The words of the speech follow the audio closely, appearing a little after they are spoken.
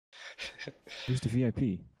Who's the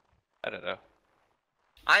VIP? I don't know.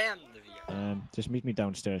 I am the VIP. Just meet me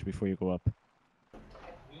downstairs before you go up.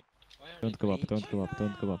 Don't go up, don't go up,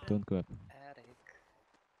 don't go up, don't go up. Attic.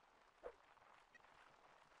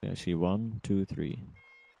 Yeah, I see 1, 2, 3.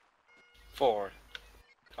 4.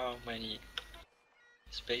 How many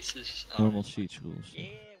spaces? Normal siege rules. Yeah,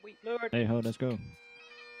 wait, Lord. Hey ho, let's go.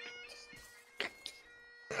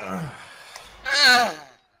 Ah!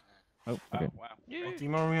 Oh, okay. Wow. What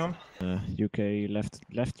team are we on? UK,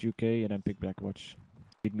 left UK, and then pick back watch.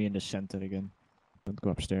 Meet me in the center again. Don't go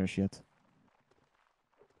upstairs yet.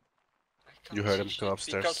 I You can't heard see him go shit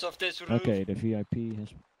upstairs. Because of this roof. Okay, the VIP has...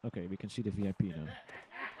 Okay, we can see the VIP now.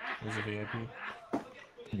 Who's the VIP?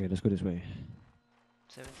 Okay, let's go this way.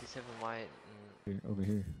 77 white. Here, over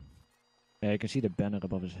here. Yeah, you can see the banner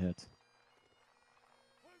above his head.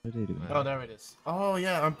 What are they doing? Oh, there it is. Oh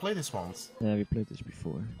yeah, I played this once. Yeah, we played this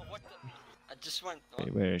before. Oh, what the? I just went. Okay,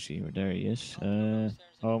 where is he? There he is.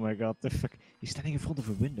 Oh my god, the fuck. He's standing in front of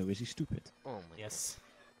a window, is he stupid? Oh my. Yes.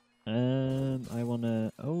 I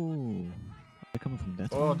wanna... Oh... They're coming from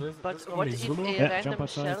that Oh, way. this But gonna what be if Zulu? a Yeah, random jump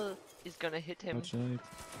outside. shell is gonna hit him? Outside.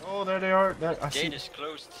 Oh, there they are. There, I see. Gate is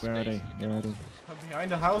closed. Where are they? Where are they?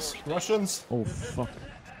 Behind the house, Russians. Oh fuck.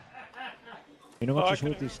 You know what, just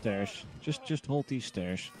hold these stairs. Just hold these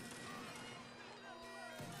stairs.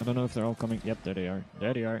 I don't know if they're all coming. Yep, there they are.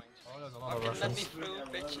 There they are. Oh, there's a lot of Fucking let me Russians.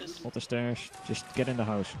 through, bitches. Hold the stairs. Just get in the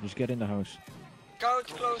house. Just get in the house. Go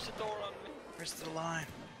to close the door on me. Where's the line?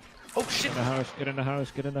 Oh Get shit! in the house. Get in the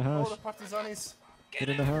house. Get in the Oh, house. the partisanis. Get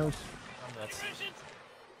in the house. I'm dead.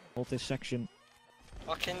 Hold this section.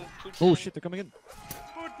 Fucking put Oh shit, they're coming in.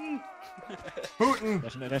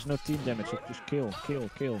 Putin! There's no team damage, so just kill, kill,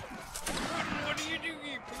 kill. What are you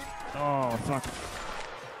doing, Putin? Oh fuck.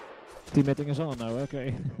 Team meeting is on now,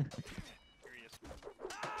 okay.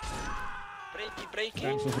 Breaky.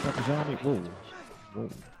 Thanks as a Pakistani. Whoa. Whoa.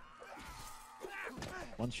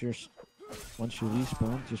 Once you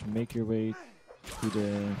respawn, just make your way to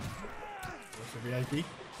the... Where's the VIP?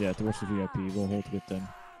 Yeah, towards the VIP. We'll hold with them.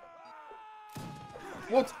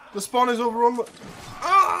 What? The spawn is overrun.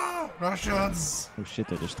 Ah! Russians! Oh shit,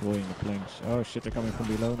 they're destroying the planks. Oh shit, they're coming from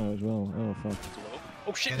below now as well. Oh fuck.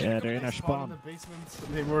 Oh shit! Yeah, they're in our In spawn. the basement.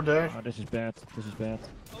 They were there. Oh, this is bad. This is bad.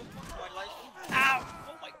 Oh, my life. Ow!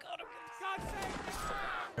 Oh my god!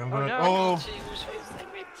 I'm gonna. no. Oh! See who's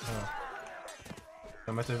facing me.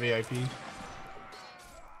 I'm at the VIP.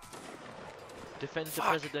 Defend the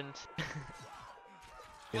president.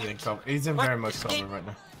 He's in cover. He's in What? very much This cover game? right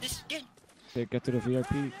now. This again. Okay, get to the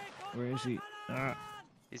VIP. Where is he? Ah.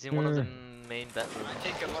 He's in one of the Here. main bedrooms. I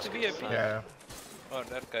think I must be VIP? Yeah. Oh,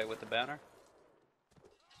 that guy with the banner.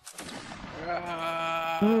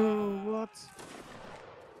 Oh, what?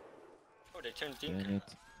 Oh, they turned Damn Tinker.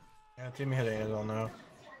 it. Yeah, Timmy had it on now.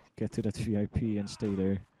 Get to that VIP and stay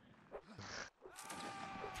there.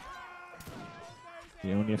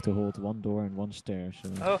 You only have to hold one door and one stair, so...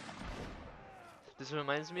 Oh. This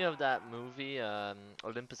reminds me of that movie,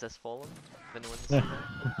 Olympus Has Fallen. If anyone's seen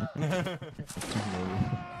that.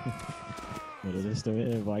 No, that is the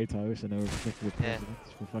White House and our protected the president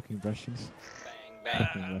for fucking Russians. Bang,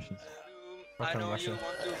 Fucking bang. Russians. I Fucking know you Russia.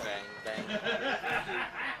 want to bang, bang.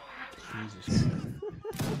 Jesus.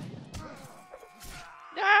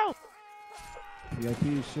 No!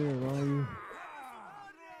 VIP, sir, where are you?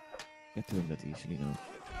 Get to him that easily now.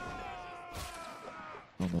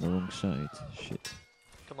 I'm on the wrong side. Shit.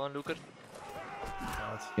 Come on, Luker.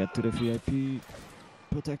 Get to the VIP.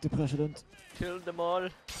 Protect the president. Kill them all.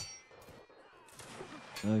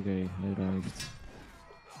 Okay, I arrived.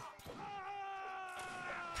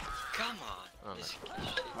 Come on. Oh, This no.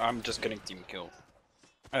 shit. I'm just getting team killed.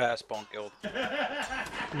 Spawn killed.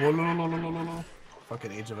 Whoa, no, no, no, no, no, no.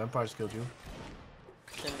 Fucking Age of Empires killed you.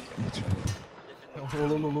 Oh, no,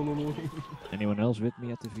 no, no, no, no. Anyone else with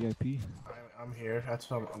me at the VIP? I'm here.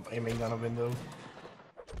 I'm aiming down a window.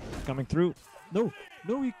 Coming through. No!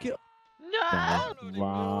 No, he killed. No!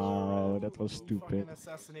 Wow, that was stupid. Fucking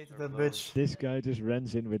assassinated that bitch. This guy just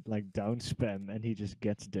runs in with like down spam and he just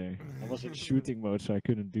gets there. I was in shooting mode so I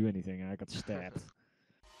couldn't do anything. I got stabbed.